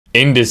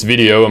In this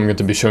video, I'm going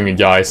to be showing you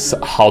guys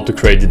how to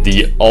create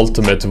the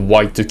ultimate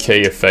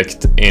Y2K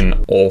effect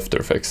in After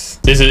Effects.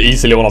 This is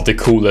easily one of the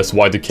coolest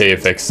Y2K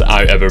effects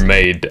I ever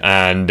made.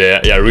 And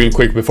yeah, real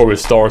quick before we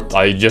start,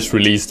 I just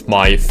released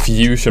my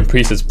Fusion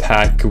presets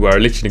pack where I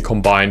literally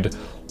combined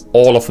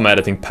all of my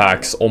editing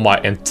packs on my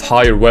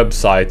entire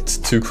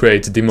website to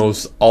create the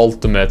most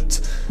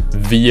ultimate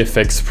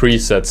VFX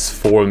presets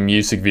for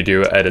music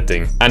video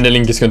editing. And the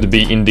link is going to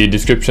be in the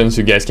description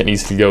so you guys can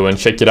easily go and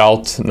check it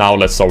out. Now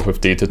let's start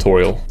with the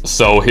tutorial.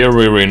 So here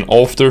we're in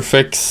After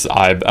Effects.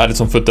 I've added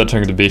some footage.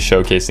 I'm going to be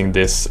showcasing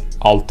this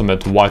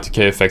ultimate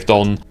Y2K effect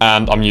on,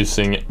 and I'm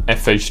using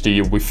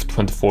FHD with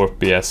 24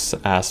 fps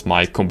as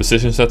my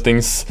composition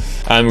settings.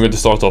 And we're going to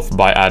start off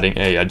by adding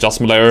a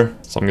adjustment layer.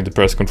 So I'm going to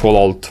press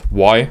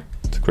Ctrl-Alt-Y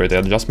to create the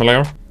adjustment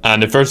layer.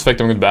 And the first effect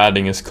I'm going to be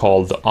adding is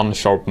called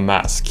Unsharp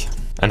Mask.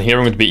 And here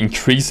I'm going to be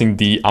increasing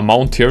the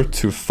amount here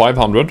to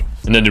 500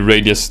 and then the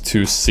radius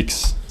to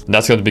 6. And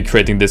that's going to be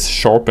creating this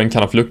sharpen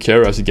kind of look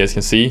here, as you guys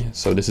can see.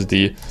 So this is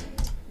the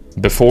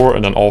before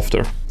and then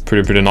after.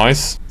 Pretty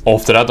nice.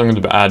 After that, I'm going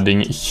to be adding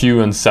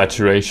hue and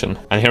saturation.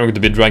 And here I'm going to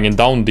be dragging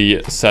down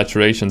the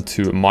saturation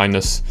to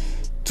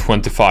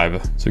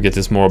 -25. So we get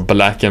this more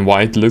black and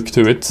white look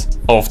to it.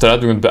 After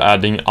that, we're going to be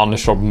adding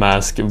Unsharp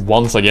Mask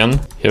once again.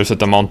 Here's set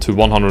the amount to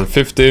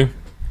 150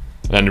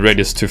 and the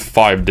radius to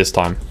 5 this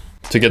time,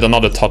 to get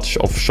another touch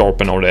of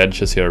sharpen on the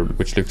edges here,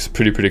 which looks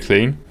pretty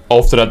clean.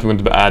 After that, we're going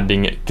to be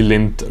adding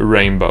Glint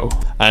Rainbow.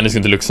 And it's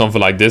going to look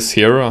something like this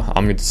here.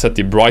 I'm going to set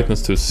the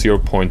brightness to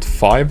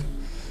 0.5.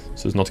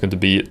 So it's not going to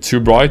be too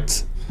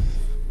bright.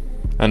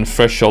 And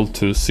threshold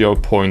to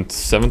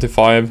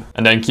 0.75.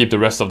 And then keep the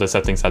rest of the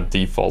settings at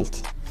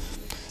default.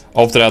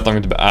 After that, I'm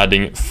going to be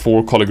adding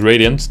 4 color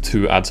gradients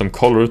to add some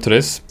color to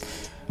this.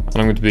 And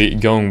I'm going to be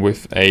going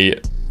with a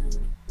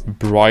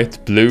bright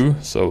blue,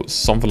 so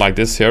something like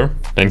this here.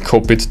 Then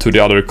copy it to the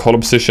other color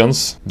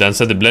positions. Then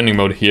set the blending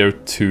mode here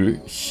to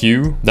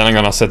hue. Then I'm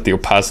gonna set the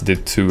opacity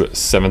to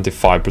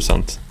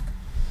 75%.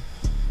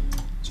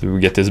 So we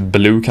get this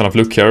blue kind of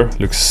look here.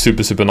 Looks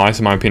super nice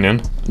in my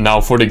opinion. Now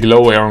for the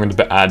glow here, I'm going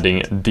to be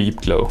adding deep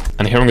glow.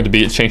 And here I'm going to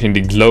be changing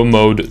the glow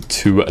mode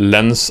to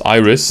lens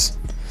iris.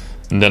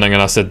 And then I'm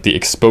gonna set the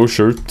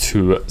exposure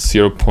to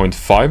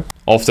 0.5.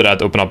 After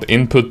that, open up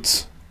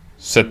input.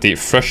 Set the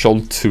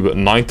threshold to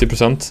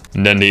 90%,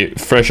 and then the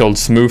threshold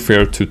smooth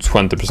here to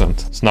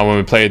 20%. So now when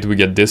we play it, we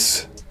get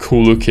this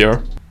cool look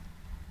here.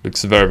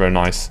 Looks very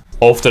nice.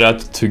 After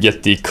that, to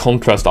get the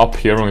contrast up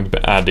here, I'm going to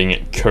be adding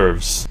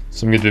curves.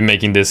 So I'm going to be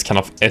making this kind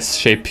of S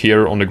shape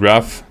here on the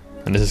graph,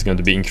 and this is going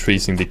to be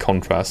increasing the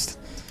contrast.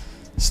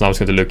 So now it's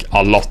going to look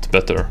a lot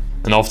better.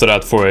 And after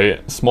that, for a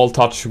small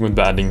touch, we're going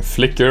to be adding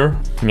flicker.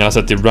 I'm going to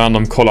set the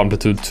random color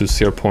amplitude to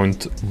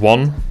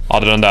 0.1.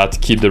 Other than that,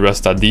 keep the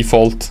rest at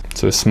default.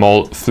 So a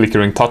small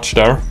flickering touch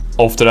there.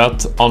 After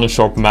that,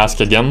 Unsharp Mask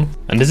again.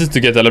 And this is to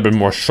get a little bit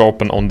more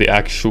sharpen on the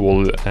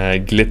actual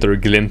glitter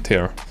glint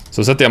here.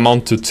 So set the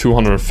amount to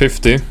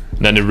 250, and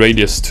then the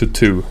radius to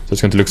 2. So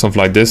it's going to look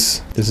something like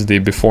this. This is the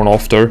before and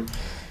after.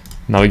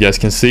 Now you guys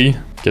can see,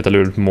 get a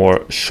little bit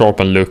more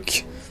sharpened look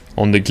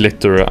on the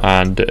glitter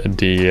and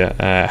the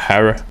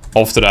hair.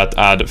 After that,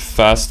 add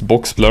fast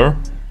box blur.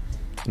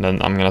 And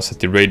then I'm gonna set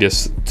the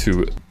radius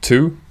to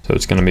 2. So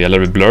it's gonna be a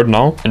little bit blurred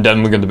now. And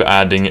then we're going to be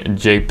adding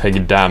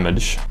JPEG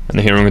damage. And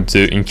here I'm going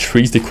to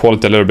increase the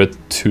quality a little bit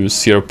to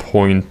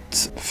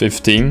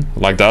 0.15,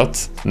 like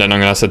that. And then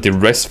I'm gonna set the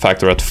rest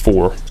factor at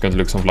 4. It's going to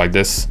look something like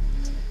this.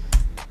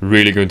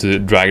 Really going to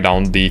drag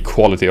down the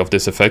quality of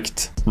this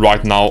effect.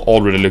 Right now,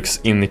 already looks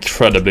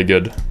incredibly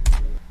good.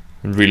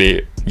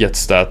 Really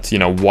gets that, you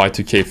know,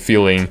 Y2K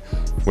feeling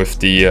with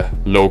the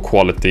low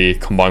quality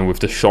combined with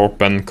the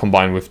sharpen,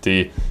 combined with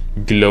the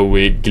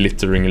glowy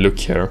glittering look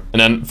here.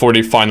 And then for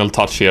the final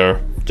touch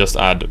here, just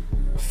add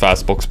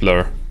fast box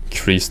blur,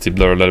 increase the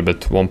blur a little bit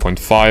to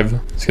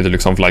 1.5. It's going to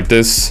look something like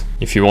this.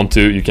 If you want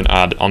to, you can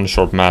add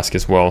Unsharp Mask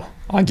as well.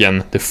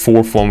 Again, the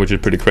fourth one, which is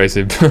pretty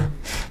crazy,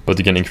 but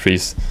you can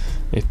increase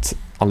it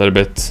a little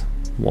bit.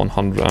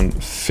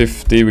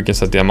 150 we can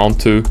set the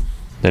amount to.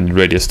 Then the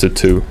radius to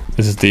 2.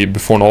 This is the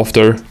before and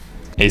after.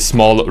 A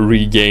small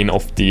regain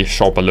of the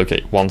sharper look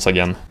once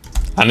again.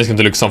 And it's going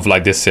to look something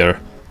like this here.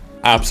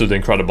 Absolutely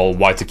incredible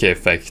Y2K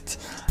effect.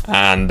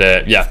 And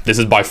yeah, this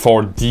is by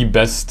far the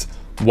best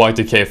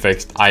Y2K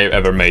effect I have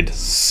ever made.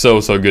 So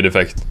good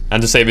effect.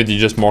 And to save it, you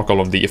just mark all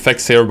of the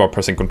effects here by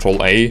pressing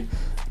Ctrl-A.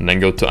 And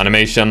then go to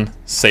animation,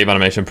 save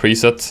animation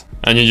preset.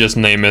 And you just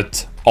name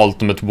it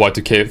Ultimate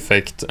Y2K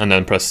Effect and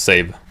then press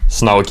save.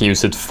 So now I can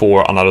use it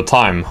for another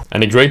time.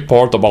 And the great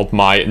part about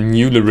my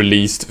newly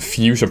released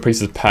Fusion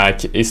preset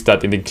pack is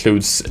that it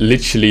includes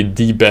literally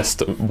the best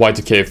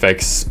Y2K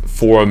effects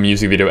for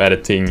music video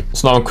editing.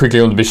 So now I'm quickly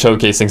going to be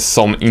showcasing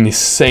some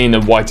insane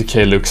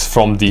Y2K looks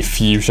from the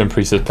Fusion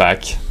preset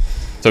pack.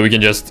 So we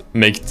can just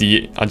make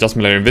the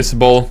adjustment layer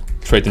invisible,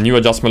 create a new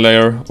adjustment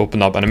layer,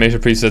 open up animation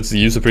presets,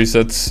 user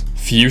presets,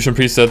 fusion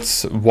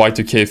presets,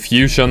 Y2K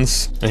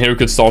fusions. And here we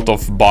could start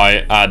off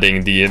by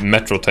adding the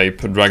metro tape,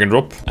 drag and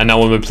drop. And now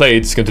when we play,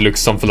 it's going to look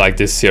something like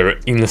this here.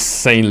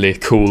 Insanely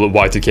cool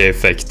Y2K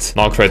effect.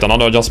 Now create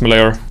another adjustment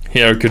layer.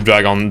 Here we could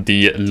drag on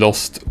the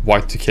lost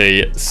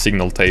Y2K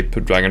signal tape,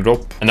 drag and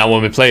drop. And now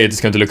when we play it,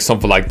 it's going to look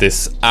something like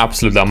this.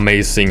 Absolutely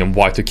amazing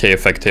Y2K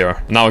effect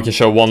here. Now I can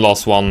show one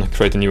last one,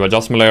 create a new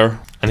adjustment layer.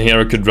 And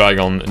here I could drag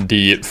on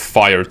the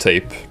fire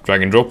tape,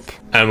 drag and drop.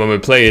 And when we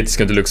play it, it's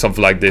going to look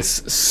something like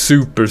this.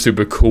 Super,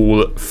 super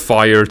cool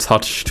fire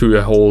touch to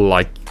a whole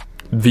like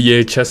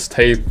VHS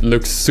tape.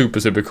 Looks super,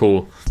 super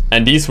cool.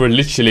 And these were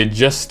literally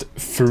just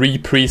 3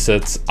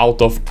 presets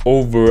out of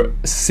over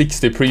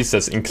 60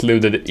 presets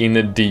included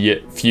in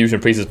the Fusion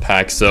preset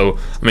pack. So,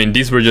 I mean,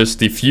 these were just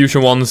the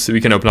Fusion ones.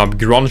 We can open up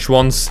Grunge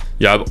ones.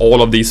 You have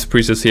all of these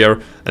presets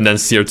here. And then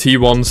CRT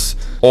ones.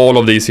 All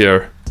of these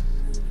here.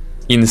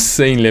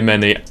 Insanely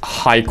many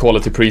high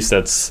quality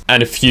presets,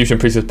 and the Fusion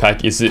preset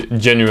pack is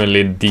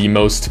genuinely the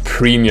most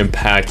premium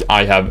pack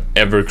I have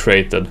ever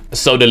created.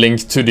 So the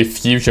link to the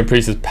Fusion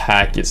preset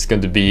pack is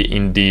going to be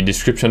in the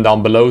description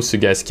down below, so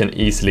you guys can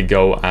easily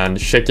go and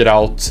check it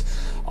out.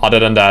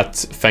 Other than that,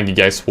 thank you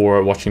guys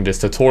for watching this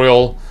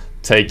tutorial.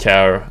 Take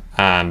care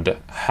and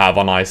have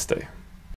a nice day.